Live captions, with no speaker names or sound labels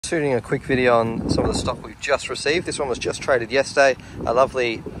shooting a quick video on some of the stock we've just received. This one was just traded yesterday. A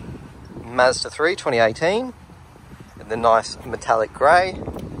lovely Mazda 3 2018 in the nice metallic grey.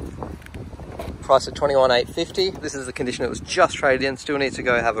 Price at $21,850. This is the condition it was just traded in. Still needs to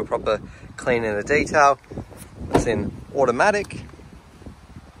go have a proper clean and a detail. It's in automatic.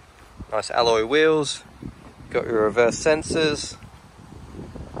 Nice alloy wheels. Got your reverse sensors.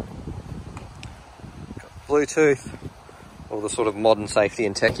 Got Bluetooth. All the sort of modern safety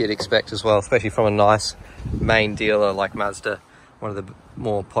and tech you'd expect as well, especially from a nice main dealer like Mazda, one of the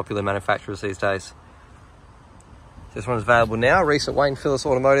more popular manufacturers these days. This one's available now. Reece at Phillis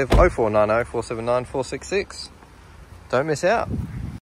Automotive, 0490 479 466. Don't miss out.